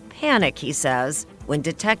began to panic, he says, when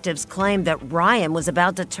detectives claimed that Ryan was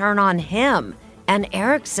about to turn on him, and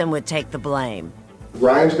Erickson would take the blame.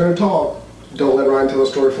 Ryan's going to talk. Don't let Ryan tell a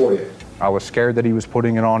story for you. I was scared that he was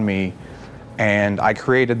putting it on me, and I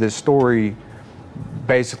created this story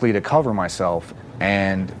basically to cover myself,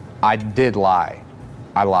 and I did lie.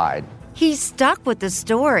 I lied. He stuck with the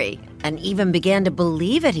story and even began to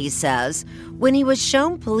believe it, he says, when he was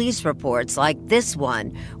shown police reports like this one,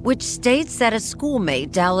 which states that a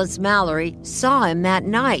schoolmate, Dallas Mallory, saw him that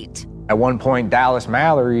night. At one point, Dallas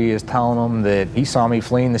Mallory is telling him that he saw me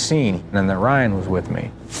fleeing the scene and that Ryan was with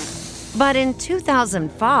me. But in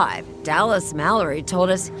 2005, Dallas Mallory told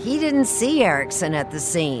us he didn't see Erickson at the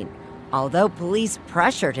scene, although police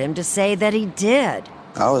pressured him to say that he did.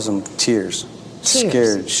 I was in tears,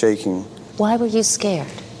 scared, shaking. Why were you scared?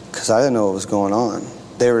 Because I didn't know what was going on.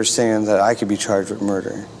 They were saying that I could be charged with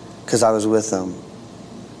murder because I was with them.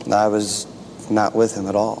 I was not with him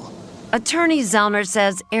at all. Attorney Zellner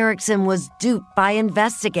says Erickson was duped by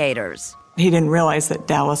investigators. He didn't realize that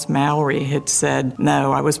Dallas Mallory had said,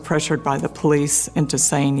 no, I was pressured by the police into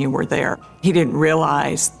saying you were there. He didn't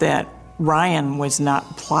realize that Ryan was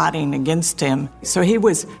not plotting against him. So he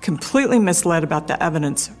was completely misled about the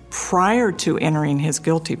evidence prior to entering his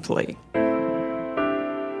guilty plea.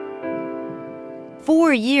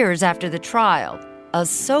 4 years after the trial, a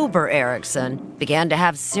sober Erickson began to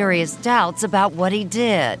have serious doubts about what he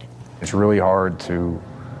did. It's really hard to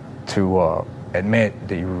admit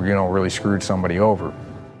that you really screwed somebody over.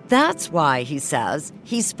 That's why, he says,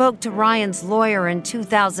 he spoke to Ryan's lawyer in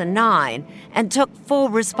 2009 and took full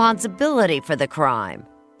responsibility for the crime.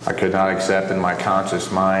 I could not accept in my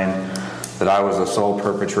conscious mind that I was the sole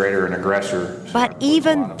perpetrator and aggressor. But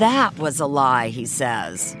even that was a lie, he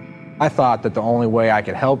says. I thought that the only way I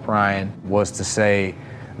could help Ryan was to say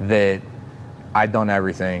that I'd done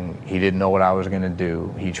everything. He didn't know what I was going to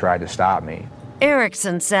do. He tried to stop me.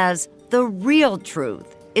 Erickson says the real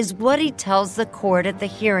truth is what he tells the court at the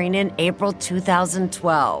hearing in April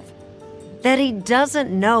 2012, that he doesn't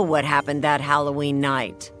know what happened that Halloween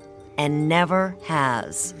night and never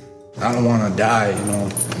has. I don't want to die,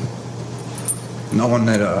 knowing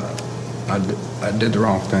that I did the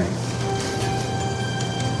wrong thing.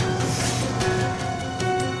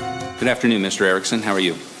 Good afternoon, Mr. Erickson. How are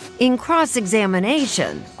you? In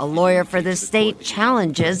cross-examination, a lawyer for the state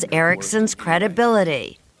challenges Erickson's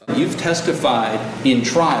credibility. You've testified in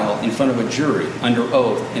trial in front of a jury under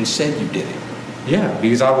oath and said you did it. Yeah,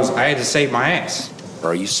 because I had to save my ass.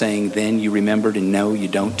 Are you saying then you remembered and no, you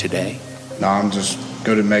don't today? No, I'm just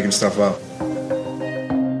good at making stuff up.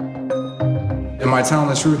 Am I telling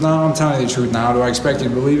the truth now? I'm telling you the truth now. Do I expect you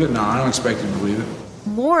to believe it? No, I don't expect you to believe it.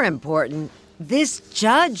 More important, this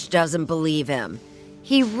judge doesn't believe him.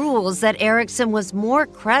 He rules that Erickson was more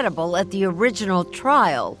credible at the original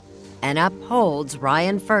trial and upholds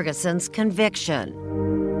Ryan Ferguson's conviction.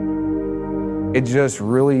 It just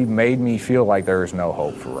really made me feel like there was no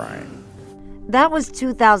hope for Ryan. That was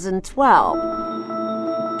 2012.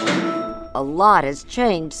 A lot has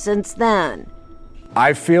changed since then.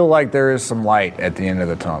 I feel like there is some light at the end of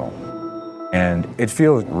the tunnel, and it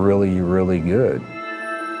feels really, really good.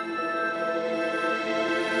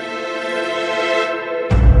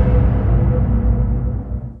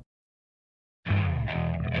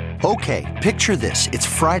 Okay, picture this. It's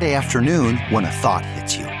Friday afternoon when a thought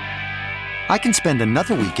hits you. I can spend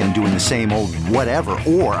another weekend doing the same old whatever,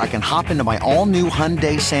 or I can hop into my all-new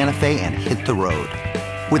Hyundai Santa Fe and hit the road.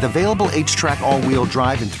 With available H-Track all-wheel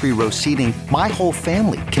drive and 3-row seating, my whole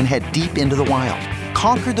family can head deep into the wild.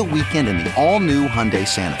 Conquer the weekend in the all-new Hyundai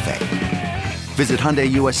Santa Fe. Visit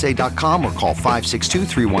HyundaiUSA.com or call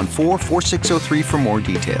 562-314-4603 for more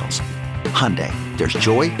details. Hyundai, there's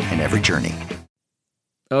joy in every journey.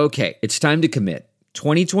 Okay, it's time to commit.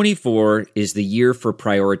 2024 is the year for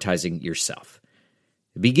prioritizing yourself.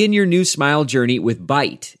 Begin your new smile journey with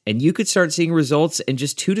Byte, and you could start seeing results in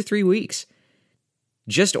just 2 to 3 weeks.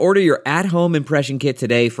 Just order your at-home impression kit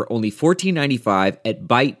today for only $14.95 at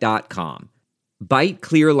Byte.com. Byte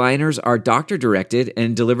clear liners are doctor-directed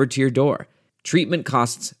and delivered to your door. Treatment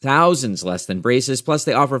costs thousands less than braces, plus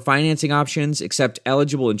they offer financing options, accept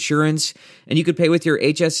eligible insurance, and you could pay with your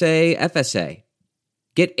HSA, FSA.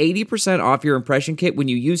 Get 80% off your impression kit when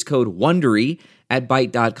you use code WONDERY at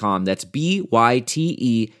Byte.com. That's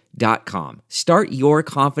BYTE.com. Start your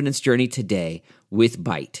confidence journey today with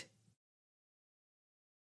Byte.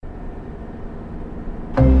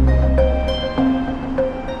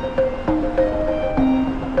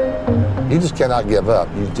 You just cannot give up.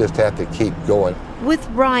 You just have to keep going. With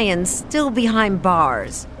Ryan still behind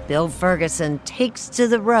bars, Bill Ferguson takes to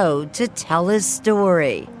the road to tell his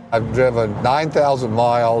story. I've driven 9,000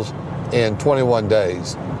 miles in 21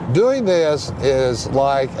 days. Doing this is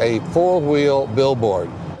like a four-wheel billboard.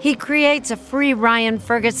 He creates a free Ryan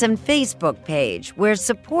Ferguson Facebook page where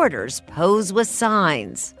supporters pose with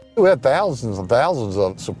signs. We have thousands and thousands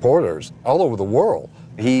of supporters all over the world.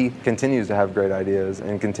 He continues to have great ideas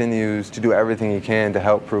and continues to do everything he can to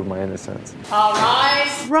help prove my innocence. All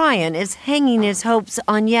rise. Ryan is hanging his hopes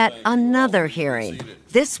on yet another hearing,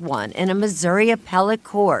 this one in a Missouri appellate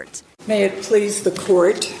court. May it please the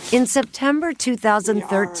court. In September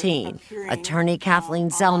 2013, attorney Kathleen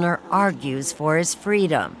Zellner argues for his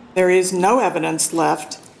freedom. There is no evidence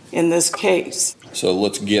left in this case. So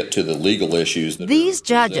let's get to the legal issues. These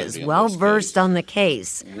judges, well versed on the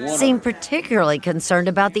case, seem particularly concerned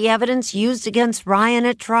about the evidence used against Ryan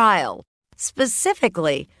at trial.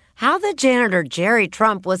 Specifically, how the janitor Jerry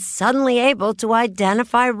Trump was suddenly able to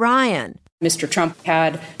identify Ryan. Mr. Trump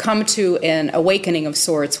had come to an awakening of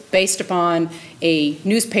sorts based upon a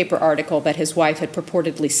newspaper article that his wife had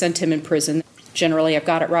purportedly sent him in prison. Generally, I've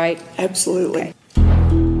got it right? Absolutely. Okay.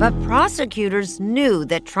 But prosecutors knew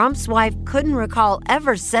that Trump's wife couldn't recall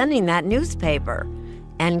ever sending that newspaper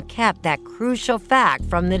and kept that crucial fact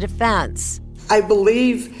from the defense. I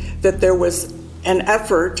believe that there was an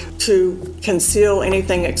effort to conceal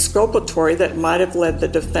anything exculpatory that might have led the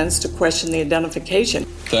defense to question the identification.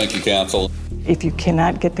 Thank you, counsel. If you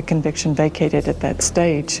cannot get the conviction vacated at that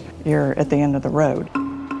stage, you're at the end of the road.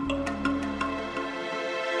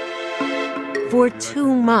 For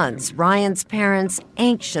 2 months, Ryan's parents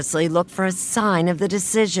anxiously looked for a sign of the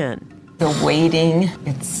decision. The waiting,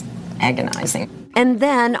 it's agonizing. And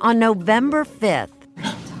then on November 5th...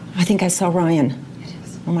 I think I saw Ryan.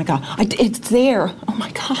 Oh my God, it's there. Oh my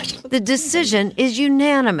gosh. The decision is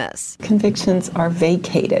unanimous. Convictions are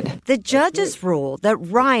vacated. The judges ruled that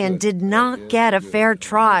Ryan did not get a fair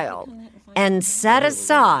trial and set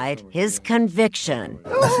aside his conviction.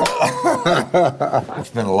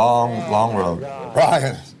 It's been a long, long road.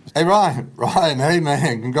 Ryan. Hey, Ryan. Ryan, hey,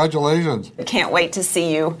 man. Congratulations. Can't wait to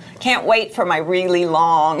see you. Can't wait for my really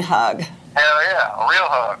long hug. Hell yeah, a real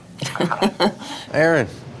hug. Aaron,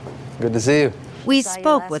 good to see you. We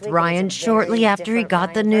spoke with Ryan shortly after he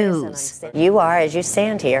got the news. You are, as you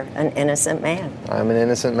stand here, an innocent man. I'm an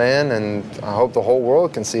innocent man, and I hope the whole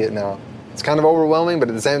world can see it now. It's kind of overwhelming, but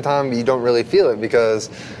at the same time, you don't really feel it because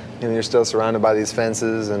you're still surrounded by these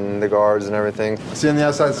fences and the guards and everything. See you on the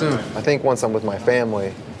outside soon. I think once I'm with my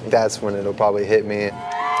family, that's when it'll probably hit me.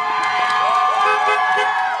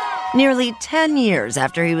 Nearly 10 years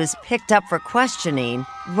after he was picked up for questioning,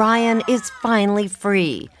 Ryan is finally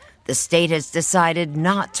free. The state has decided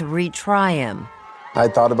not to retry him. I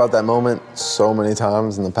thought about that moment so many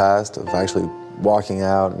times in the past of actually walking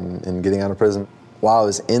out and getting out of prison. While I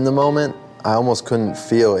was in the moment, I almost couldn't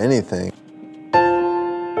feel anything.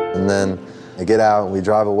 And then I get out and we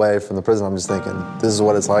drive away from the prison. I'm just thinking, this is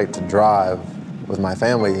what it's like to drive with my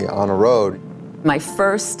family on a road. My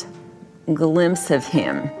first glimpse of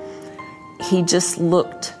him, he just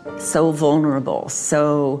looked so vulnerable,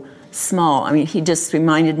 so small. I mean, he just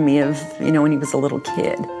reminded me of, when he was a little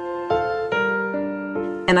kid.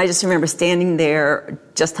 And I just remember standing there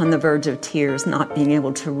just on the verge of tears, not being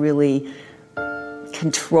able to really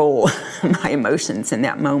control my emotions in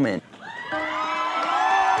that moment.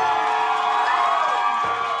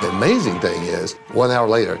 The amazing thing is, 1 hour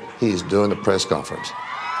later, he's doing a press conference.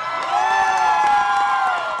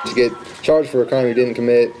 To get charged for a crime you didn't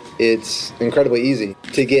commit, it's incredibly easy.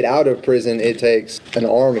 To get out of prison, it takes an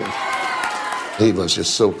army. He was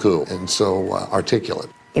just so cool and so articulate.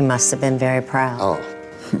 You must have been very proud. Oh,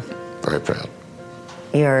 very proud.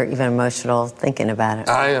 You're even emotional thinking about it.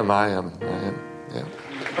 I am, yeah.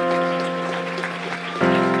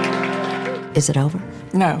 Is it over?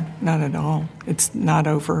 No, not at all. It's not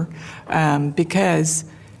over because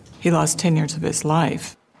he lost 10 years of his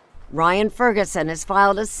life. Ryan Ferguson has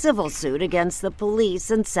filed a civil suit against the police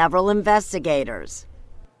and several investigators.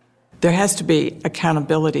 There has to be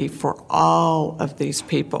accountability for all of these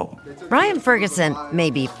people. Ryan Ferguson may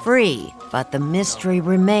be free, but the mystery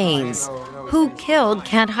remains. Who killed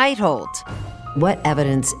Kent Heitholt? What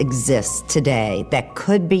evidence exists today that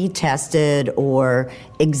could be tested or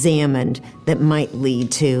examined that might lead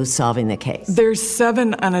to solving the case? There's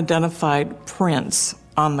 7 unidentified prints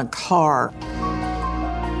on the car.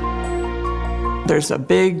 There's a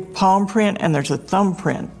big palm print and there's a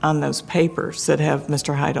thumbprint on those papers that have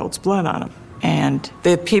Mr. Heitholt's blood on them. And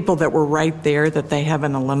the people that were right there that they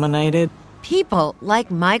haven't eliminated. People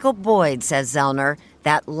like Michael Boyd, says Zellner,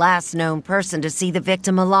 that last known person to see the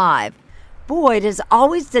victim alive. Boyd has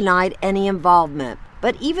always denied any involvement,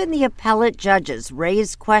 but even the appellate judges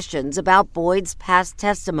raised questions about Boyd's past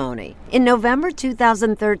testimony. In November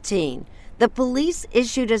 2013, the police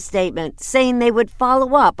issued a statement saying they would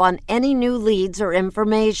follow up on any new leads or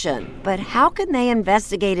information. But how can they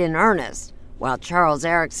investigate in earnest while Charles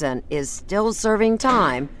Erickson is still serving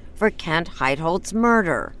time for Kent Heitholt's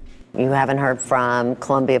murder? You haven't heard from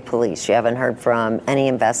Columbia Police. You haven't heard from any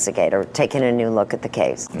investigator taking a new look at the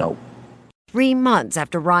case. Nope. 3 months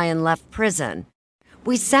after Ryan left prison,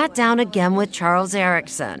 we sat down again with Charles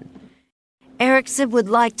Erickson. Erickson would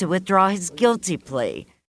like to withdraw his guilty plea.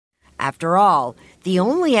 After all, the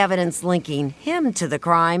only evidence linking him to the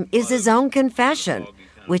crime is his own confession,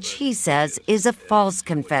 which he says is a false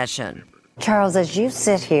confession. Charles, as you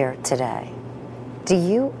sit here today, do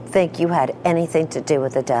you think you had anything to do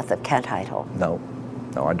with the death of Kent Heitholt? No,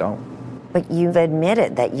 I don't. But you've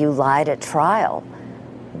admitted that you lied at trial.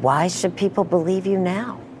 Why should people believe you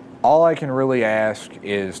now? All I can really ask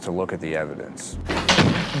is to look at the evidence.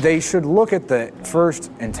 They should look at the first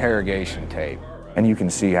interrogation tape, and you can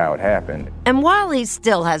see how it happened. And while he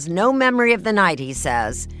still has no memory of the night, he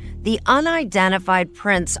says, the unidentified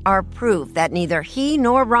prints are proof that neither he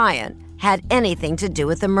nor Ryan had anything to do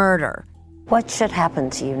with the murder. What should happen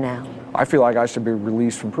to you now? I feel like I should be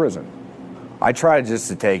released from prison. I try just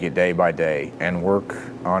to take it day by day and work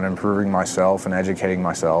on improving myself and educating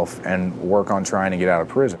myself and work on trying to get out of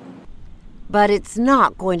prison. But it's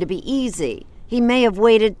not going to be easy. He may have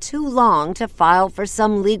waited too long to file for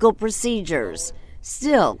some legal procedures.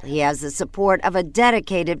 Still, he has the support of a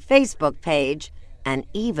dedicated Facebook page and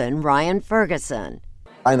even Ryan Ferguson.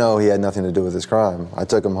 I know he had nothing to do with this crime. I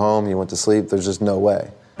took him home, he went to sleep, there's just no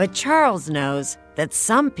way. But Charles knows that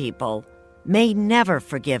some people may never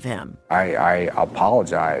forgive him. I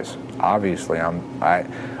apologize, obviously.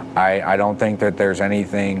 I don't think that there's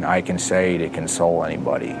anything I can say to console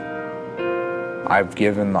anybody. I've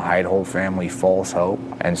given the Heitholt family false hope,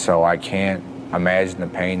 and so I can't imagine the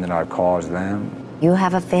pain that I've caused them. You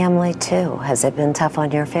have a family too. Has it been tough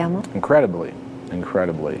on your family? Incredibly.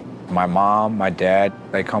 My mom, my dad,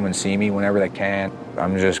 they come and see me whenever they can.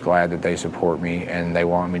 I'm just glad that they support me and they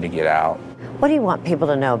want me to get out. What do you want people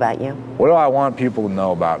to know about you? What do I want people to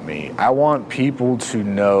know about me? I want people to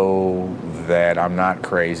know that I'm not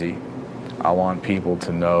crazy. I want people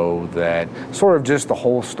to know that sort of just the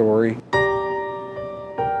whole story.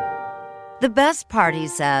 The best part, he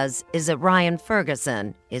says, is that Ryan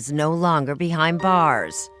Ferguson is no longer behind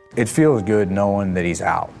bars. It feels good knowing that he's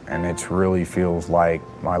out, and it really feels like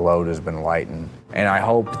my load has been lightened. And I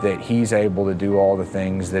hope that he's able to do all the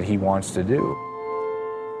things that he wants to do.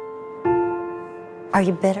 Are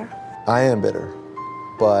you bitter? I am bitter,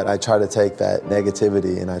 but I try to take that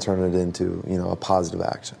negativity and I turn it into, a positive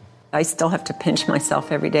action. I still have to pinch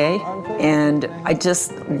myself every day, and I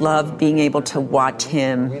just love being able to watch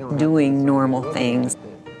him doing normal things.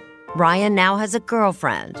 Ryan now has a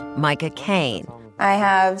girlfriend, Micah Kane. I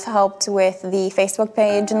have helped with the Facebook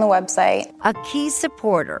page and the website. A key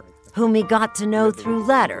supporter whom he got to know through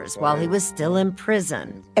letters while he was still in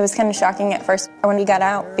prison. It was kind of shocking at first when we got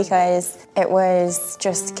out because it was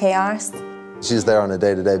just chaos. She's there on a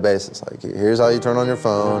day-to-day basis. Like, here's how you turn on your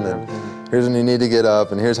phone, and here's when you need to get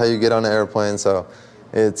up, and here's how you get on an airplane. So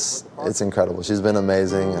it's incredible. She's been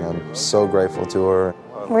amazing, and I'm so grateful to her.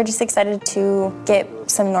 We're just excited to get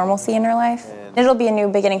some normalcy in her life. It'll be a new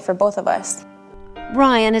beginning for both of us.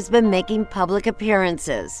 Ryan has been making public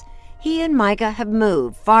appearances. He and Micah have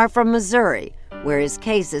moved far from Missouri, where his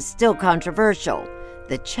case is still controversial.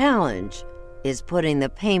 The challenge is putting the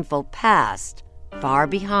painful past far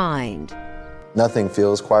behind. Nothing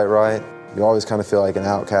feels quite right. You always kind of feel like an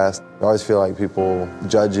outcast. You always feel like people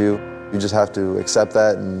judge you. You just have to accept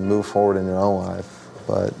that and move forward in your own life.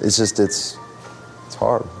 But it's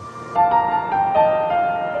hard.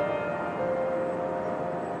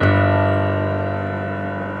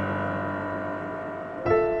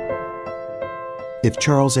 If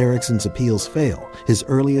Charles Erickson's appeals fail, his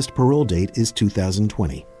earliest parole date is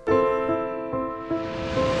 2020.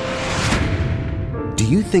 Do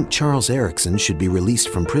you think Charles Erickson should be released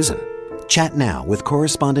from prison? Chat now with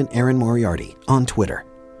correspondent Erin Moriarty on Twitter.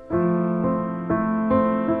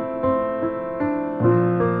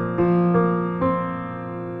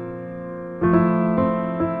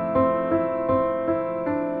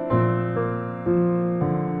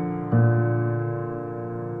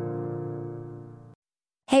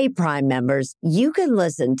 Hey, Prime members, you can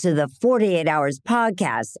listen to the 48 Hours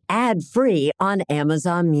podcast ad-free on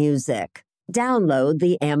Amazon Music. Download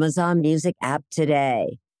the Amazon Music app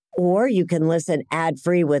today. Or you can listen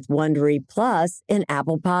ad-free with Wondery Plus in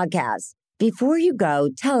Apple Podcasts. Before you go,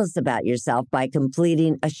 tell us about yourself by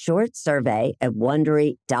completing a short survey at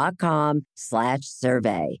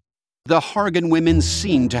Wondery.com/survey. The Hargan women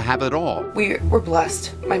seemed to have it all. We were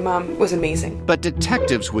blessed. My mom was amazing. But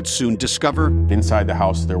detectives would soon discover inside the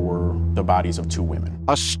house there were the bodies of 2 women.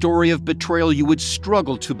 A story of betrayal you would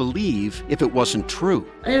struggle to believe if it wasn't true.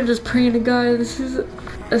 I am just praying to God, this is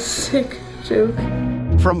a sick joke.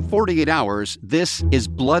 From 48 Hours, this is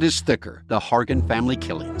Blood is Thicker, The Hargan Family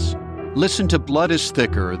Killings. Listen to Blood is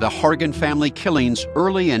Thicker, The Hargan Family Killings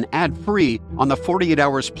early and ad-free on the 48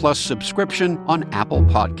 Hours Plus subscription on Apple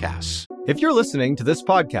Podcasts. If you're listening to this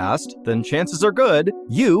podcast, then chances are good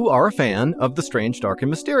you are a fan of The Strange, Dark,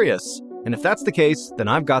 and Mysterious. And if that's the case, then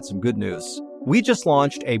I've got some good news. We just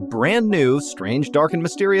launched a brand new Strange, Dark, and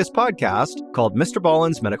Mysterious podcast called Mr.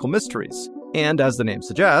 Ballen's Medical Mysteries. And as the name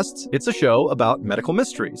suggests, it's a show about medical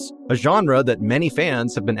mysteries, a genre that many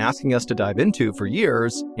fans have been asking us to dive into for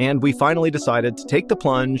years, and we finally decided to take the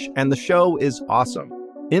plunge, and the show is awesome.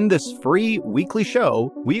 In this free weekly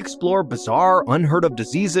show, we explore bizarre, unheard of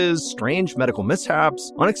diseases, strange medical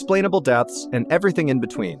mishaps, unexplainable deaths, and everything in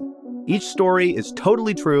between. Each story is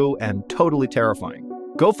totally true and totally terrifying.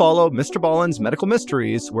 Go follow Mr. Ballen's Medical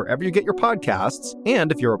Mysteries wherever you get your podcasts,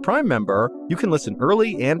 and if you're a Prime member, you can listen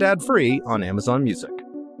early and ad-free on Amazon Music.